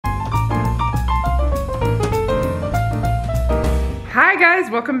Hi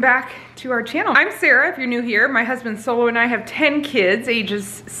guys, welcome back to our channel. I'm Sarah, if you're new here. My husband Solo and I have 10 kids,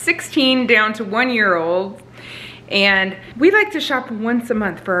 ages 16 down to 1-year-old. And we like to shop once a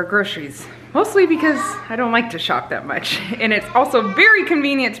month for our groceries. Mostly because I don't like to shop that much. And it's also very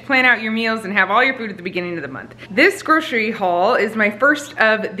convenient to plan out your meals and have all your food at the beginning of the month. This grocery haul is my first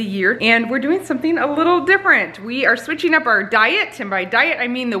of the year, and we're doing something a little different. We are switching up our diet, and by diet I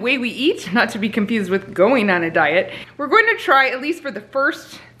mean the way we eat, not to be confused with going on a diet. We're going to try, at least for the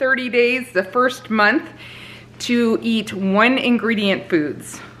first 30 days, the first month, to eat one ingredient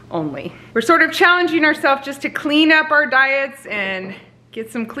foods only. We're sort of challenging ourselves just to clean up our diets and get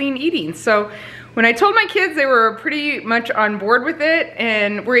some clean eating. So when I told my kids, they were pretty much on board with it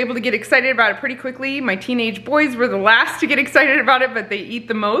and were able to get excited about it pretty quickly. My teenage boys were the last to get excited about it, but they eat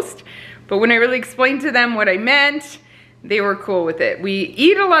the most. But when I really explained to them what I meant, they were cool with it. We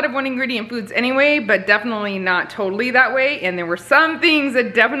eat a lot of one ingredient foods anyway, but definitely not totally that way. And there were some things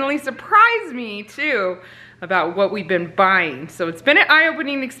that definitely surprised me too about what we've been buying. So it's been an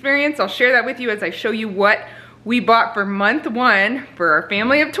eye-opening experience. I'll share that with you as I show you what we bought for month one for our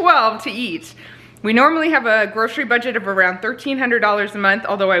family of 12 to eat. We normally have a grocery budget of around $1,300 a month,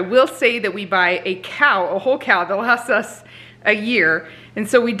 although I will say that we buy a whole cow that lasts us a year. And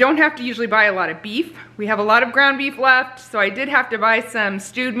so we don't have to usually buy a lot of beef. We have a lot of ground beef left, so I did have to buy some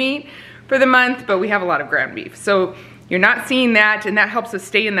stewed meat for the month, but we have a lot of ground beef. So you're not seeing that, and that helps us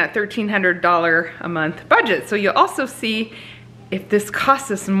stay in that $1,300 a month budget. So you'll also see if this costs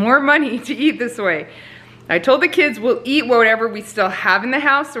us more money to eat this way. I told the kids we'll eat whatever we still have in the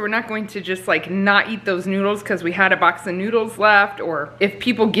house, so we're not going to just like not eat those noodles because we had a box of noodles left, or if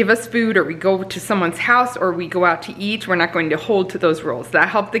people give us food or we go to someone's house or we go out to eat, we're not going to hold to those rules. That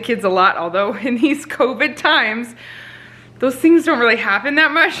helped the kids a lot, although in these COVID times, those things don't really happen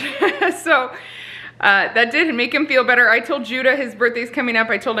that much. So that did make him feel better. I told Judah, his birthday's coming up,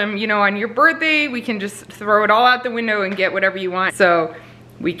 I told him, you know, on your birthday, we can just throw it all out the window and get whatever you want. So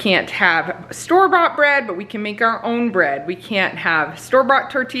we can't have store-bought bread, but we can make our own bread. We can't have store-bought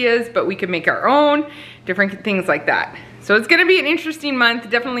tortillas, but we can make our own, different things like that. So it's gonna be an interesting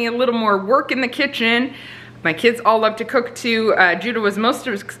month, definitely a little more work in the kitchen. My kids all love to cook too. Judah was most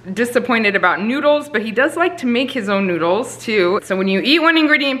disappointed about noodles, but he does like to make his own noodles too. So when you eat one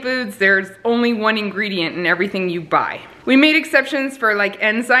ingredient foods, there's only one ingredient in everything you buy. We made exceptions for like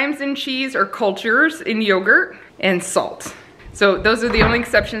enzymes in cheese or cultures in yogurt and salt. So those are the only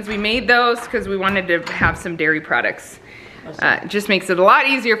exceptions. We made those because we wanted to have some dairy products. It just makes it a lot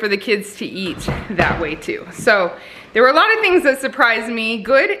easier for the kids to eat that way too. So there were a lot of things that surprised me,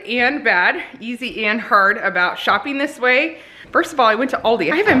 good and bad, easy and hard, about shopping this way. First of all, I went to Aldi.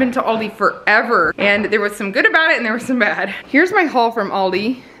 I haven't been to Aldi forever, and there was some good about it and there was some bad. Here's my haul from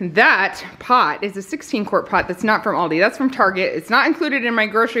Aldi. That pot is a 16-quart pot that's not from Aldi. That's from Target. It's not included in my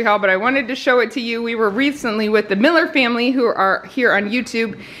grocery haul, but I wanted to show it to you. We were recently with the Miller family, who are here on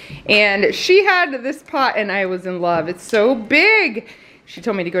YouTube, and she had this pot and I was in love. It's so big. She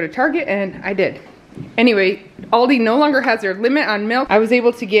told me to go to Target and I did. Anyway, Aldi no longer has their limit on milk. I was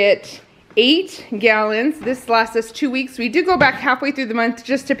able to get 8 gallons. This lasts us 2 weeks. We do go back halfway through the month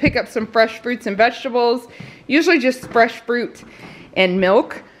just to pick up some fresh fruits and vegetables, usually just fresh fruit and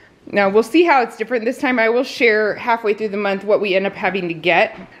milk. Now we'll see how it's different this time. I will share halfway through the month what we end up having to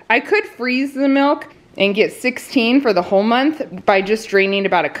get. I could freeze the milk and get 16 for the whole month by just draining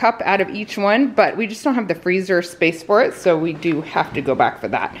about a cup out of each one, but we just don't have the freezer space for it, so we do have to go back for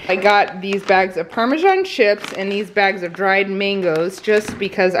that. I got these bags of Parmesan chips and these bags of dried mangoes just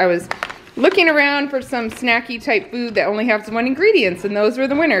because I was looking around for some snacky type food that only has one ingredient, and those were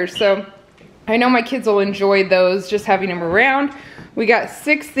the winners. So I know my kids will enjoy those, just having them around. We got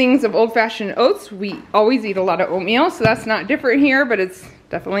 6 things of old-fashioned oats. We always eat a lot of oatmeal, so that's not different here, but it's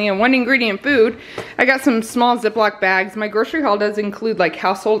definitely a one ingredient food. I got some small Ziploc bags. My grocery haul does include like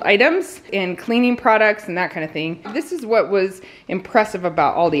household items and cleaning products and that kind of thing. This is what was impressive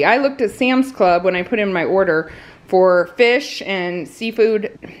about Aldi. I looked at Sam's Club when I put in my order for fish and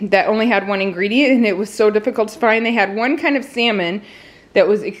seafood that only had one ingredient, and it was so difficult to find. They had one kind of salmon that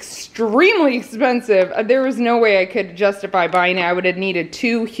was extremely expensive. There was no way I could justify buying it. I would have needed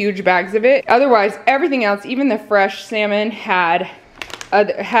 2 huge bags of it. Otherwise, everything else, even the fresh salmon, had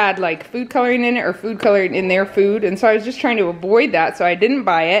like food coloring in it or food coloring in their food, and so I was just trying to avoid that, so I didn't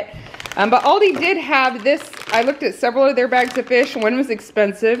buy it. But Aldi did have this. I looked at several of their bags of fish. One was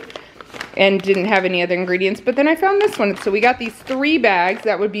expensive and didn't have any other ingredients, but then I found this one. So we got these 3 bags.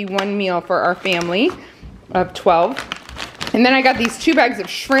 That would be one meal for our family of 12. And then I got these 2 bags of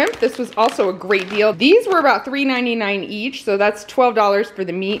shrimp. This was also a great deal. These were about $3.99 each, so that's $12 for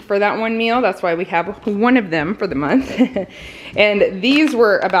the meat for that one meal. That's why we have one of them for the month. And these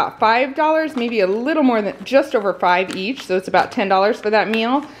were about $5, maybe a little more than, just over $5 each, so it's about $10 for that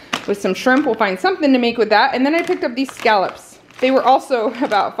meal. With some shrimp, we'll find something to make with that. And then I picked up these scallops. They were also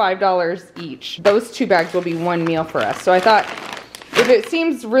about $5 each. Those 2 bags will be one meal for us. So I thought, if it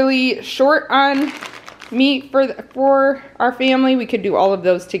seems really short on meat for our family, we could do all of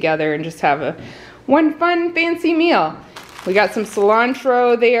those together and just have one fun fancy meal. We got some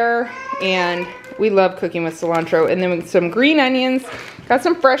cilantro there, and we love cooking with cilantro. And then with some green onions, got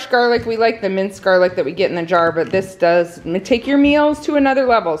some fresh garlic. We like the minced garlic that we get in the jar, but this does take your meals to another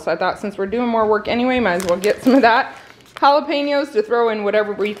level. So I thought, since we're doing more work anyway, might as well get some of that. Jalapenos to throw in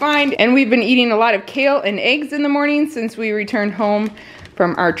whatever we find. And we've been eating a lot of kale and eggs in the morning since we returned home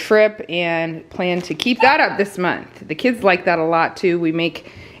from our trip, and plan to keep that up this month. The kids like that a lot too. We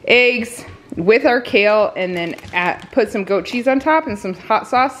make eggs with our kale and then put some goat cheese on top and some hot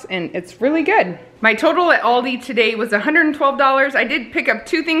sauce, and it's really good. My total at Aldi today was $112. I did pick up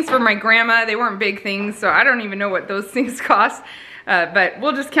 2 things for my grandma. They weren't big things, so I don't even know what those things cost, but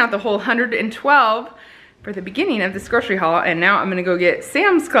we'll just count the whole $112 for the beginning of this grocery haul. And now I'm gonna go get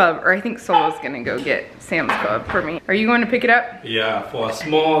Sam's Club, or I think Solo's gonna go get Sam's Club for me. Are you going to pick it up? Yeah, for a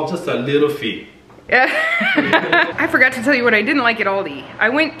small, just a little fee. Yeah. I forgot to tell you what I didn't like at Aldi. I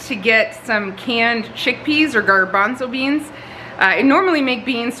went to get some canned chickpeas or garbanzo beans. I normally make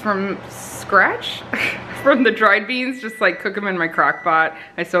beans from scratch, from the dried beans, just like cook them in my crock pot.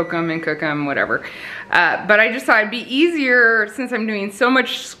 I soak them and cook them, whatever. But I just thought it'd be easier, since I'm doing so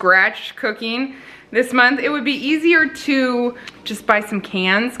much scratch cooking this month, it would be easier to just buy some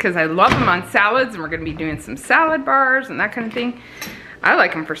cans, because I love them on salads, and we're gonna be doing some salad bars and that kind of thing. I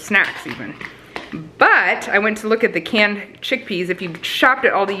like them for snacks even. But I went to look at the canned chickpeas. If you've shopped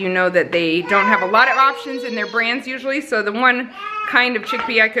at Aldi, you know that they don't have a lot of options in their brands usually. So the one kind of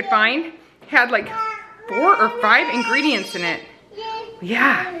chickpea I could find had like 4 or 5 ingredients in it.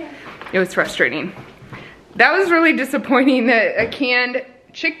 Yeah, it was frustrating. That was really disappointing that a canned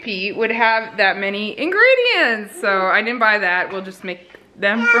chickpea would have that many ingredients. So I didn't buy that. We'll just make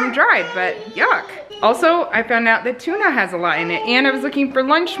them from dried, but yuck. Also, I found out that tuna has a lot in it, and I was looking for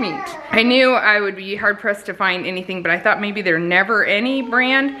lunch meat. I knew I would be hard pressed to find anything, but I thought maybe their Never Any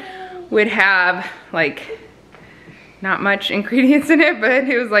brand would have like not much ingredients in it, but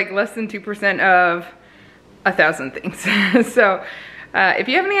it was like less than 2% of 1,000 things. So if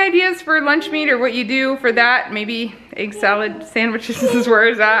you have any ideas for lunch meat or what you do for that, maybe egg salad sandwiches is where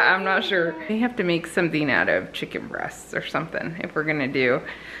it's at, I'm not sure. We have to make something out of chicken breasts or something if we're gonna do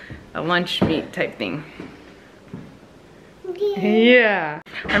a lunch meat type thing. Yeah.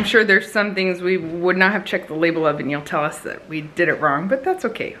 I'm sure there's some things we would not have checked the label of, and you'll tell us that we did it wrong, but that's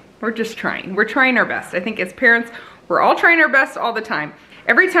okay. We're just trying. We're trying our best. I think as parents, we're all trying our best all the time.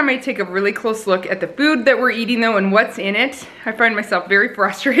 Every time I take a really close look at the food that we're eating though and what's in it, I find myself very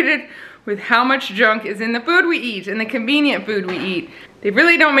frustrated with how much junk is in the food we eat and the convenient food we eat. They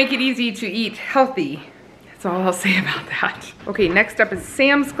really don't make it easy to eat healthy. That's all I'll say about that. Okay, next up is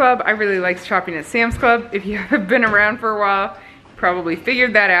Sam's Club. I really like shopping at Sam's Club. If you have been around for a while, you probably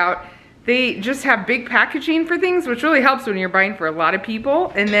figured that out. They just have big packaging for things, which really helps when you're buying for a lot of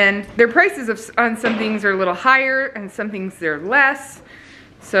people. And then their prices on some things are a little higher and some things they're less.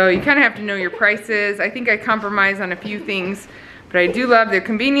 So you kind of have to know your prices. I think I compromise on a few things, but I do love their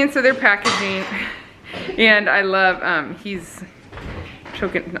convenience of their packaging. And I love, he's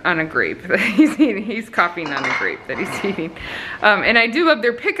choking on a grape that he's eating. He's coughing on a grape that he's eating. And I do love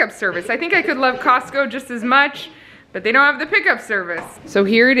their pickup service. I think I could love Costco just as much, but they don't have the pickup service. So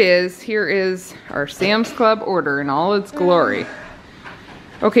here it is. Here is our Sam's Club order in all its glory.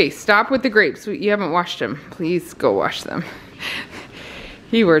 Okay, stop with the grapes. You haven't washed them. Please go wash them.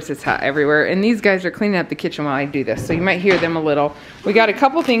 He wears his hat everywhere, and these guys are cleaning up the kitchen while I do this, so you might hear them a little. We got a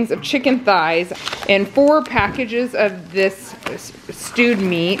couple things of chicken thighs and 4 packages of this stewed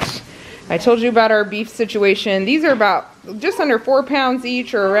meat. I told you about our beef situation. These are about just under 4 pounds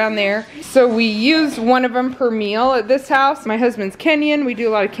each or around there. So we use one of them per meal at this house. My husband's Kenyan. We do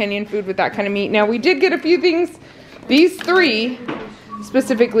a lot of Kenyan food with that kind of meat. Now we did get a few things, these 3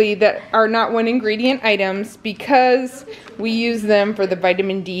 specifically, that are not 1 ingredient items because we use them for the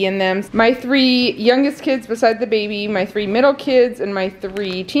vitamin D in them. My 3 youngest kids besides the baby, my 3 middle kids, and my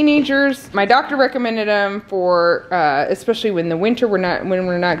 3 teenagers, my doctor recommended them for especially when the winter when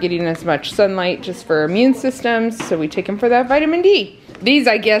we're not getting as much sunlight, just for immune systems, so we take them for that vitamin D. These,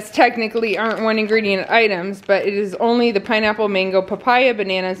 I guess, technically aren't one ingredient items, but it is only the pineapple, mango, papaya,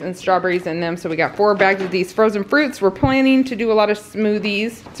 bananas, and strawberries in them. So we got 4 bags of these frozen fruits. We're planning to do a lot of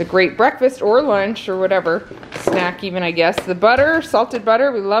smoothies. It's a great breakfast or lunch or whatever. Snack even, I guess. The butter, salted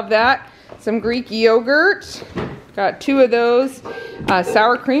butter, we love that. Some Greek yogurt. Got 2 of those.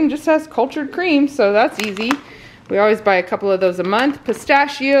 Sour cream just has cultured cream, so that's easy. We always buy a couple of those a month.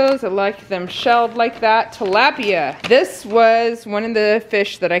 Pistachios, I like them shelled like that. Tilapia. This was one of the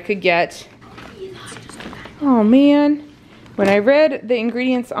fish that I could get. Oh man. When I read the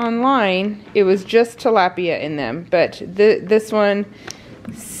ingredients online, it was just tilapia in them. But this one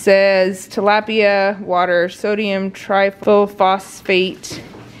says tilapia, water, sodium trifosphate,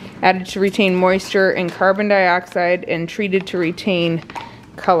 added to retain moisture, and carbon dioxide, and treated to retain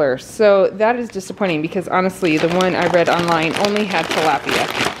color. So that is disappointing because honestly the one I read online only had tilapia.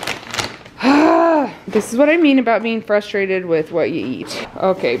 This is what I mean about being frustrated with what you eat.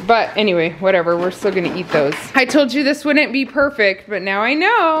 Okay, but anyway, whatever, we're still gonna eat those. I told you this wouldn't be perfect, but now I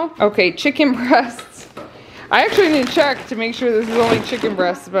know. Okay, chicken breasts. I actually need to check to make sure this is only chicken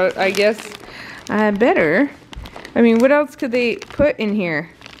breasts, but I guess I better. I mean, what else could they put in here?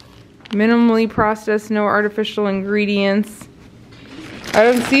 Minimally processed, no artificial ingredients. I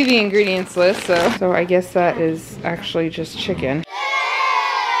don't see the ingredients list, so I guess that is actually just chicken.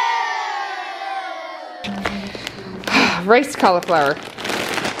 Riced cauliflower.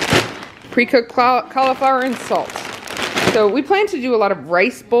 Pre-cooked cauliflower and salt. So we plan to do a lot of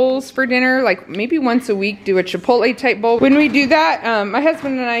rice bowls for dinner, like maybe once a week, do a Chipotle type bowl. When we do that, my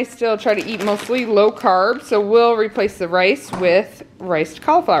husband and I still try to eat mostly low carb, so we'll replace the rice with riced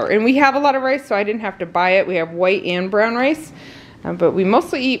cauliflower. And we have a lot of rice, so I didn't have to buy it. We have white and brown rice. But we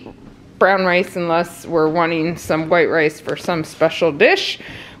mostly eat brown rice unless we're wanting some white rice for some special dish.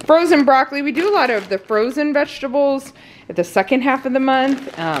 Frozen broccoli. We do a lot of the frozen vegetables at the second half of the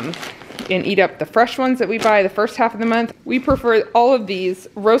month and eat up the fresh ones that we buy the first half of the month. We prefer all of these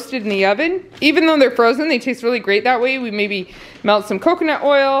roasted in the oven. Even though they're frozen, they taste really great that way. We maybe melt some coconut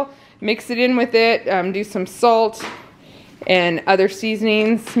oil, mix it in with it, do some salt and other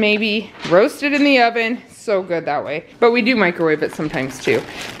seasonings, maybe roast it in the oven. So good that way. But we do microwave it sometimes too.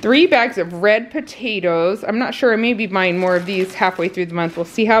 3 bags of red potatoes. I'm not sure, I may be buying more of these halfway through the month. We'll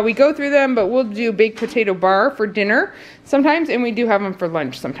see how we go through them, but we'll do baked potato bar for dinner sometimes, and we do have them for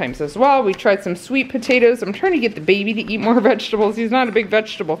lunch sometimes as well. We tried some sweet potatoes. I'm trying to get the baby to eat more vegetables. He's not a big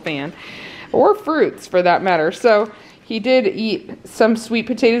vegetable fan, or fruits for that matter. So he did eat some sweet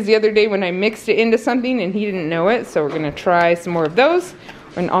potatoes the other day when I mixed it into something and he didn't know it. So we're gonna try some more of those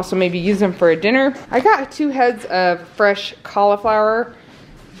and also maybe use them for a dinner. I got 2 heads of fresh cauliflower,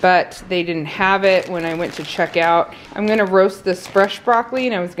 but they didn't have it when I went to check out. I'm gonna roast this fresh broccoli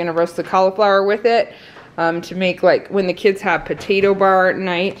and I was gonna roast the cauliflower with it to make, like, when the kids have potato bar at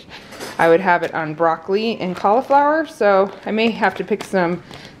night, I would have it on broccoli and cauliflower. So I may have to pick some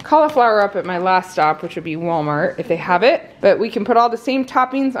cauliflower up at my last stop, which would be Walmart if they have it. But we can put all the same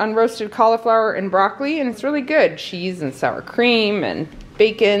toppings on roasted cauliflower and broccoli and it's really good. Cheese and sour cream and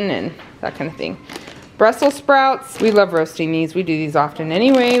bacon and that kind of thing. Brussels sprouts. We love roasting these. We do these often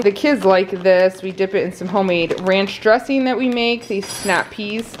anyway. The kids like this. We dip it in some homemade ranch dressing that we make, these snap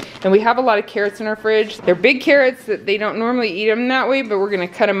peas. And we have a lot of carrots in our fridge. They're big carrots that they don't normally eat them that way, but we're gonna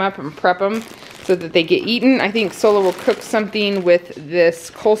cut them up and prep them so that they get eaten. I think Sola will cook something with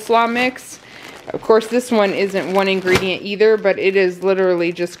this coleslaw mix. Of course, this one isn't one ingredient either, but it is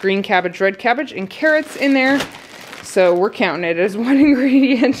literally just green cabbage, red cabbage, and carrots in there. So we're counting it as one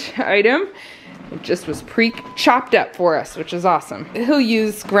ingredient item. It just was pre-chopped up for us, which is awesome. He'll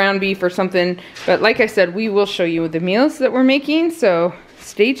use ground beef or something, but like I said, we will show you the meals that we're making, so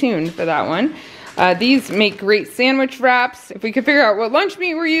stay tuned for that one. These make great sandwich wraps. If we could figure out what lunch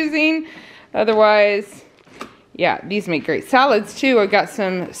meat we're using, otherwise, yeah, these make great salads too. I got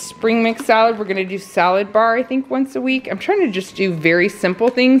some spring mix salad. We're gonna do salad bar, I think, once a week. I'm trying to just do very simple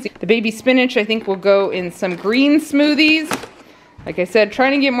things. The baby spinach, I think, will go in some green smoothies. Like I said,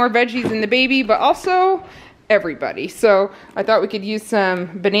 trying to get more veggies in the baby, but also everybody. So I thought we could use some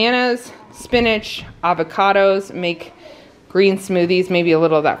bananas, spinach, avocados, make green smoothies, maybe a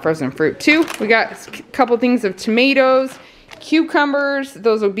little of that frozen fruit too. We got a couple things of tomatoes, cucumbers.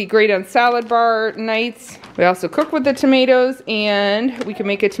 Those would be great on salad bar nights. We also cook with the tomatoes, and we can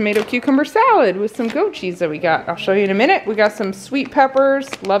make a tomato cucumber salad with some goat cheese that we got. I'll show you in a minute. We got some sweet peppers.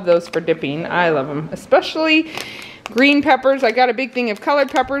 Love those for dipping. I love them, especially green peppers. I got a big thing of colored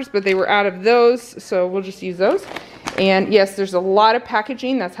peppers, but they were out of those, so we'll just use those. And yes, there's a lot of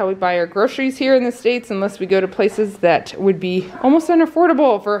packaging. That's how we buy our groceries here in the States, unless we go to places that would be almost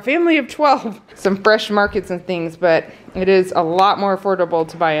unaffordable for a family of 12. Some fresh markets and things, but it is a lot more affordable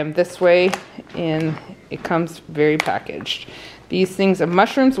to buy them this way, and it comes very packaged. These things of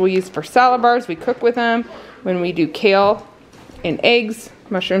mushrooms we'll use for salad bars. We cook with them when we do kale and eggs.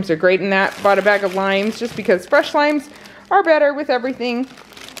 Mushrooms are great in that. Bought a bag of limes just because fresh limes are better with everything,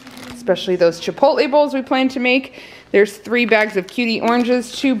 especially those chipotle bowls we plan to make. There's 3 bags of cutie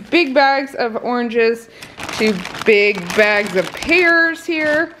oranges, 2 big bags of oranges, 2 big bags of pears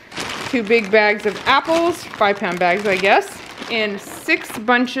here, 2 big bags of apples, 5-pound bags I guess, and 6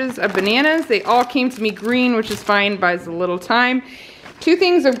 bunches of bananas. They all came to me green, which is fine, buys a little time. 2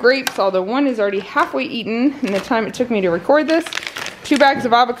 things of grapes, although one is already halfway eaten in the time it took me to record this. 2 bags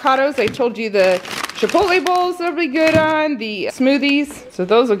of avocados. I told you the chipotle bowls will be good on, the smoothies. So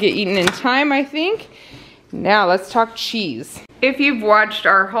those will get eaten in time, I think. Now let's talk cheese. If you've watched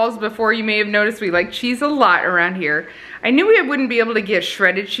our hauls before, you may have noticed we like cheese a lot around here. I knew we wouldn't be able to get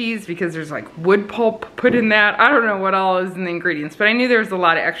shredded cheese because there's like wood pulp put in that. I don't know what all is in the ingredients, but I knew there was a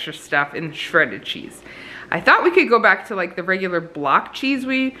lot of extra stuff in shredded cheese. I thought we could go back to like the regular block cheese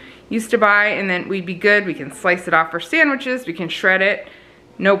we used to buy, and then we'd be good. We can slice it off for sandwiches, we can shred it,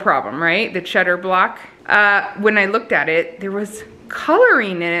 no problem, right? The cheddar block. When I looked at it, there was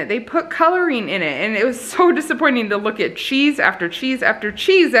coloring in it. They put coloring in it, and it was so disappointing to look at cheese after cheese after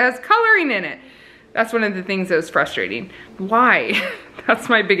cheese that has coloring in it. That's one of the things that was frustrating. Why? That's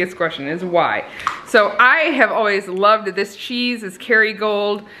my biggest question, is why. So I have always loved this cheese. It's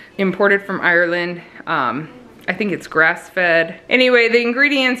Kerrygold, imported from Ireland. I think it's grass-fed. Anyway, the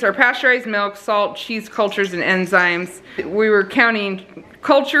ingredients are pasteurized milk, salt, cheese cultures, and enzymes. We were counting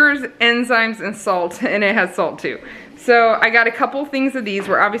cultures, enzymes, and salt, and it has salt too. So I got a couple things of these.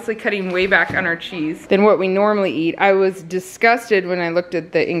 We're obviously cutting way back on our cheese than what we normally eat. I was disgusted when I looked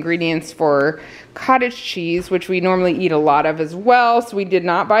at the ingredients for cottage cheese, which we normally eat a lot of as well, so we did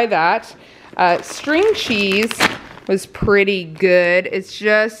not buy that. String cheese was pretty good. It's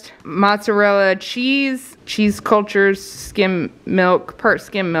just mozzarella cheese, cheese cultures, skim milk, part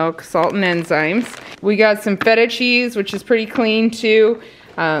skim milk, salt and enzymes. We got some feta cheese, which is pretty clean too.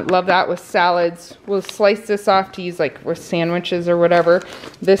 Love that with salads. We'll slice this off to use like with sandwiches or whatever.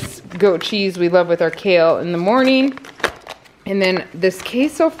 This goat cheese we love with our kale in the morning. And then this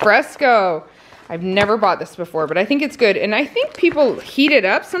queso fresco. I've never bought this before, but I think it's good. And I think people heat it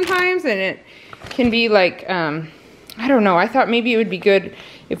up sometimes, and it can be like, I don't know. I thought maybe it would be good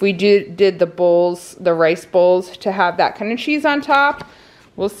if we did the bowls, the rice bowls, to have that kind of cheese on top.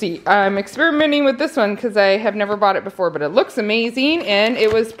 We'll see. I'm experimenting with this one because I have never bought it before, but it looks amazing, and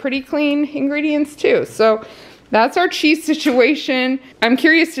it was pretty clean ingredients too. So that's our cheese situation. I'm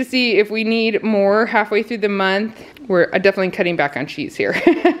curious to see if we need more halfway through the month. We're definitely cutting back on cheese here.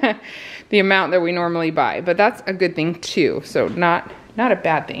 The amount that we normally buy, but that's a good thing too. So not a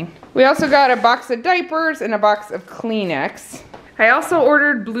bad thing. We also got a box of diapers and a box of Kleenex. I also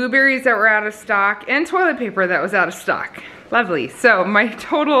ordered blueberries that were out of stock and toilet paper that was out of stock. Lovely. So my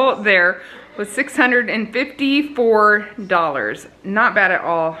total there was $654. Not bad at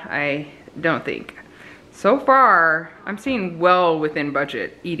all, I don't think. So far, I'm seeing well within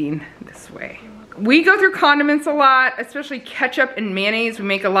budget eating this way. We go through condiments a lot, especially ketchup and mayonnaise. We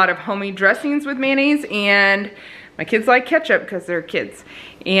make a lot of homemade dressings with mayonnaise, and my kids like ketchup because they're kids.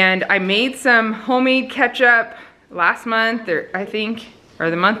 And I made some homemade ketchup last month, or I think, or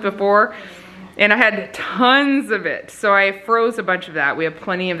the month before, and I had tons of it. So I froze a bunch of that. We have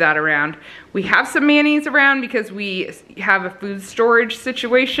plenty of that around. We have some mayonnaise around because we have a food storage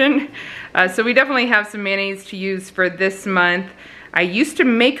situation. So we definitely have some mayonnaise to use for this month. I used to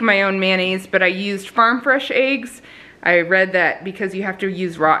make my own mayonnaise, but I used farm fresh eggs. I read that because you have to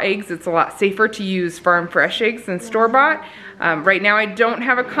use raw eggs, it's a lot safer to use farm fresh eggs than store-bought. Right now I don't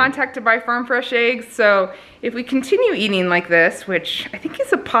have a contact to buy farm fresh eggs, so if we continue eating like this, which I think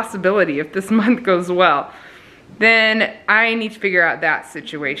is a possibility if this month goes well, then I need to figure out that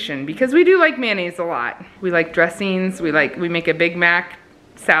situation, because we do like mayonnaise a lot. We like dressings, we make a Big Mac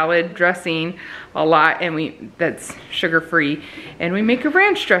salad dressing a lot, and that's sugar-free, and we make a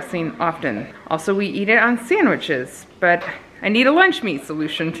ranch dressing often. Also, we eat it on sandwiches, but I need a lunch meat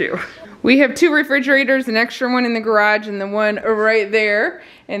solution too. We have 2 refrigerators, an extra one in the garage and the one right there,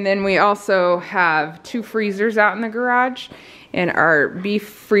 and then we also have 2 freezers out in the garage, and our beef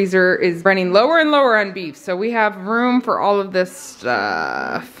freezer is running lower and lower on beef, so we have room for all of this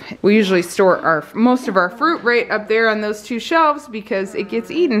stuff. We usually store most of our fruit right up there on those 2 shelves because it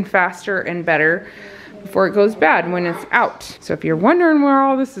gets eaten faster and better before it goes bad when it's out. So if you're wondering where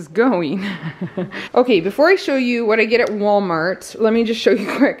all this is going. Okay, before I show you what I get at Walmart, let me just show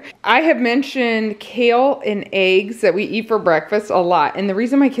you quick. I have mentioned kale and eggs that we eat for breakfast a lot. And the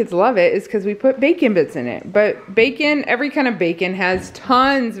reason my kids love it is because we put bacon bits in it. But bacon, every kind of bacon has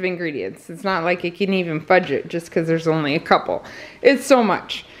tons of ingredients. It's not like it can even fudge it just because there's only a couple. It's so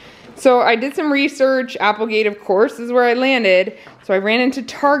much. So I did some research. Applegate, of course, is where I landed. So I ran into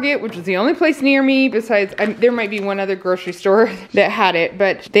Target, which was the only place near me besides, there might be one other grocery store that had it,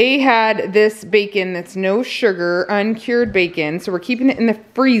 but they had this bacon that's no sugar, uncured bacon. So we're keeping it in the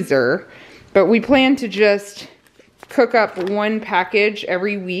freezer, but we plan to just cook up one package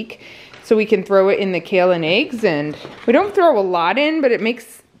every week so we can throw it in the kale and eggs. And we don't throw a lot in, but it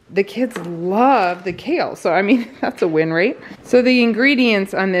makes the kids love the kale. So, I mean, that's a win, right? So the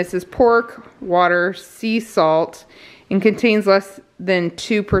ingredients on this is pork, water, sea salt, and contains less than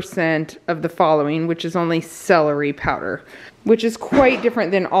 2% of the following, which is only celery powder, which is quite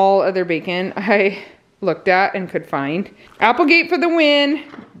different than all other bacon I looked at and could find. Applegate for the win.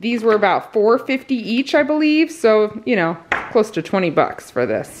 These were about $4.50 each, I believe. So, you know, close to 20 bucks for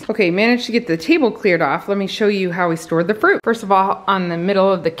this. Okay, managed to get the table cleared off. Let me show you how we stored the fruit. First of all, on the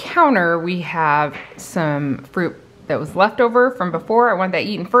middle of the counter, we have some fruit that was left over from before. I want that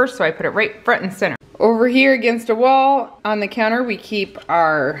eaten first, so I put it right front and center. Over here against a wall on the counter, we keep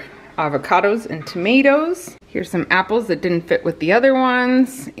our avocados and tomatoes. Here's some apples that didn't fit with the other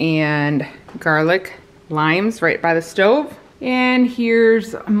ones, and garlic, limes right by the stove. And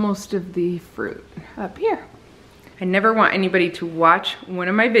here's most of the fruit up here. I never want anybody to watch one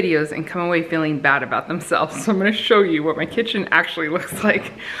of my videos and come away feeling bad about themselves. So I'm gonna show you what my kitchen actually looks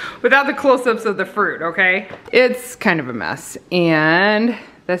like without the close-ups of the fruit, okay? It's kind of a mess. And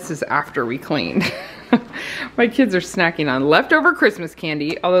this is after we cleaned. My kids are snacking on leftover Christmas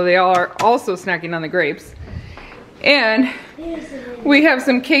candy, although they all are also snacking on the grapes. And we have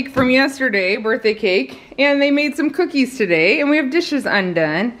some cake from yesterday, birthday cake, and they made some cookies today, and we have dishes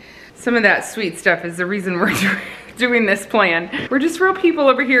undone. Some of that sweet stuff is the reason we're doing this plan. We're just real people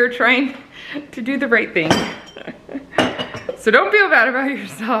over here trying to do the right thing. So don't feel bad about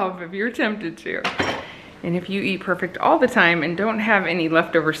yourself if you're tempted to. And if you eat perfect all the time and don't have any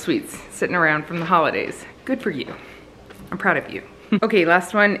leftover sweets sitting around from the holidays, good for you. I'm proud of you. Okay,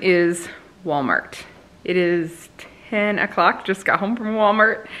 last one is Walmart. It is 10 o'clock, just got home from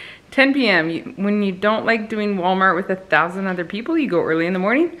Walmart. 10 p.m. When you don't like doing Walmart with 1,000 other people, you go early in the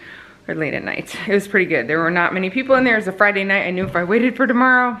morning or late at night. It was pretty good. There were not many people in there. It was a Friday night. I knew if I waited for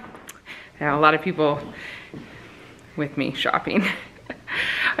tomorrow, I had a lot of people with me shopping.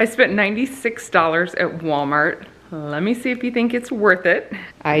 I spent $96 at Walmart. Let me see if you think it's worth it.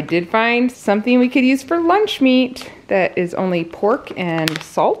 I did find something we could use for lunch meat that is only pork and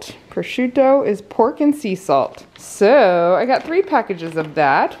salt. Prosciutto is pork and sea salt. So I got 3 packages of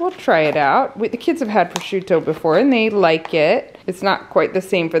that. We'll try it out. The kids have had prosciutto before and they like it. It's not quite the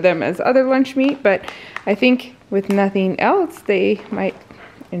same for them as other lunch meat, but I think with nothing else, they might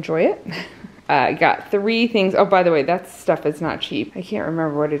enjoy it. I got 3 things. Oh, by the way, that stuff is not cheap. I can't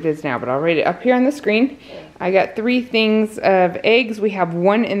remember what it is now, but I'll write it up here on the screen. I got 3 things of eggs. We have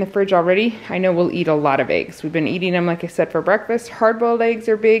 1 in the fridge already. I know we'll eat a lot of eggs. We've been eating them, like I said, for breakfast. Hard-boiled eggs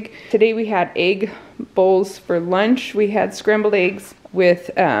are big. Today we had egg bowls for lunch. We had scrambled eggs with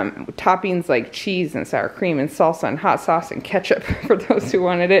toppings like cheese and sour cream and salsa and hot sauce and ketchup for those who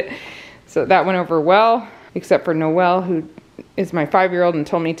wanted it. So that went over well, except for Noelle, who is my 5-year-old and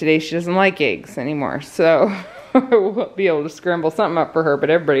told me today she doesn't like eggs anymore. So we'll be able to scramble something up for her, but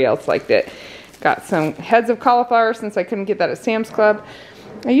everybody else liked it. Got some heads of cauliflower since I couldn't get that at Sam's Club.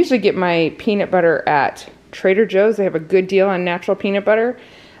 I usually get my peanut butter at Trader Joe's. They have a good deal on natural peanut butter.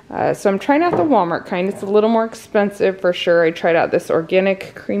 So I'm trying out the Walmart kind. It's a little more expensive for sure. I tried out this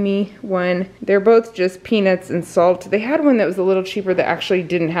organic creamy one. They're both just peanuts and salt. They had one that was a little cheaper that actually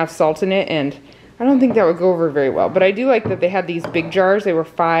didn't have salt in it, and I don't think that would go over very well, but I do like that they had these big jars. They were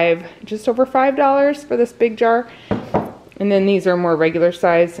just over $5 for this big jar. And then these are more regular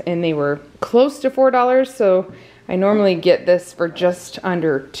size and they were close to $4. So I normally get this for just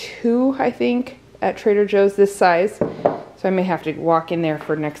under $2, I think, at Trader Joe's this size. So I may have to walk in there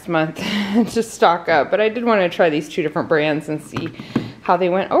for next month and just stock up. But I did want to try these 2 different brands and see how they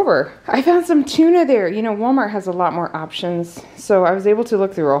went over. I found some tuna there. You know, Walmart has a lot more options. So I was able to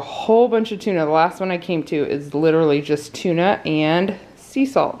look through a whole bunch of tuna. The last one I came to is literally just tuna and sea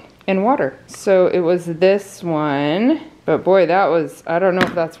salt and water. So it was this one. But boy, that was, I don't know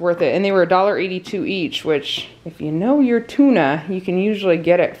if that's worth it. And they were $1.82 each, which if you know your tuna, you can usually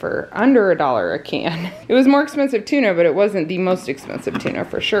get it for under $1 a can. It was more expensive tuna, but it wasn't the most expensive tuna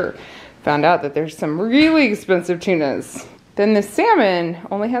for sure. found out that there's some really expensive tunas. Then the salmon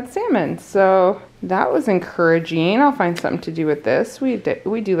only had salmon, so that was encouraging. I'll find something to do with this. We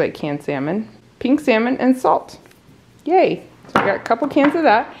do like canned salmon, pink salmon, and salt. Yay! So I got a couple cans of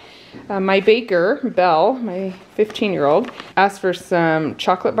that. My baker, Belle, my 15-year-old, asked for some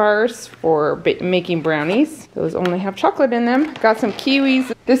chocolate bars for making brownies. Those only have chocolate in them. Got some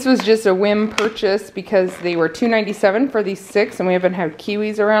kiwis. This was just a whim purchase because they were $2.97 for these 6, and we haven't had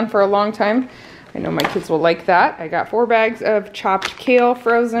kiwis around for a long time. I know my kids will like that. I got 4 bags of chopped kale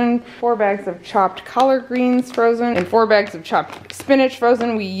frozen, 4 bags of chopped collard greens frozen, and 4 bags of chopped spinach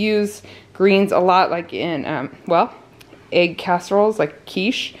frozen. We use greens a lot, like in, well, egg casseroles, like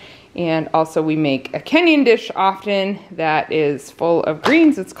quiche. And also we make a Kenyan dish often that is full of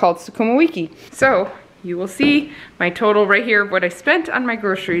greens. It's called sukuma wiki. So you will see my total right here of what I spent on my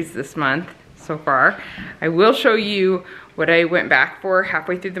groceries this month so far. I will show you what I went back for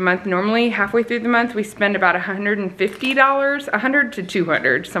halfway through the month. Normally, halfway through the month, we spend about $150, $100 to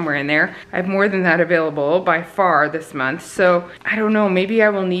 $200, somewhere in there. I have more than that available by far this month. So I don't know, maybe I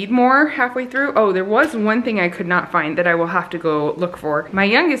will need more halfway through. Oh, there was one thing I could not find that I will have to go look for. My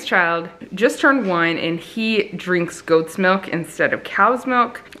youngest child just turned 1 and he drinks goat's milk instead of cow's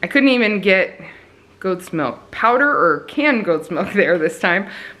milk. I couldn't even get goat's milk powder or canned goat's milk there this time,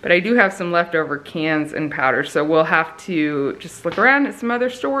 but I do have some leftover cans and powder, so we'll have to just look around at some other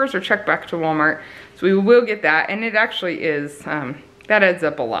stores or check back to Walmart. So we will get that, and it actually is, that adds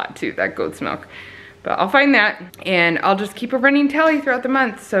up a lot too, that goat's milk. But I'll find that, and I'll just keep a running tally throughout the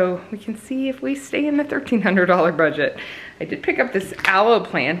month so we can see if we stay in the $1,300 budget. I did pick up this aloe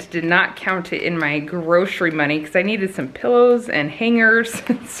plant, did not count it in my grocery money because I needed some pillows and hangers,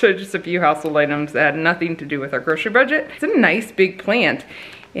 so just a few household items that had nothing to do with our grocery budget. It's a nice big plant,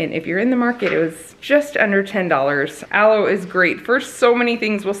 and if you're in the market, it was just under $10. Aloe is great for so many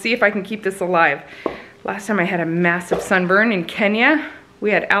things. We'll see if I can keep this alive. Last time I had a massive sunburn in Kenya. We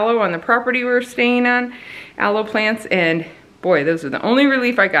had aloe on the property we were staying on, aloe plants, and boy, those are the only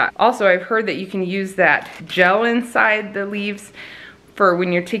relief I got. Also, I've heard that you can use that gel inside the leaves for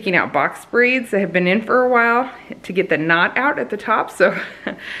when you're taking out box braids that have been in for a while to get the knot out at the top. So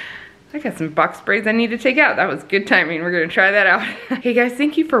I got some box braids I need to take out. That was good timing. We're gonna try that out. Hey guys,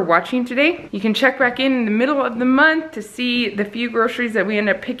 thank you for watching today. You can check back in the middle of the month to see the few groceries that we end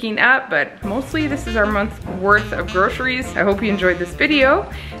up picking up, but mostly this is our month's worth of groceries. I hope you enjoyed this video,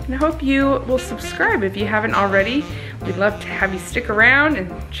 and I hope you will subscribe if you haven't already. We'd love to have you stick around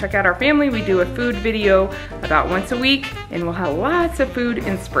and check out our family. We do a food video about once a week, and we'll have lots of food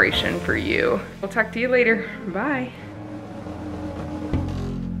inspiration for you. We'll talk to you later. Bye.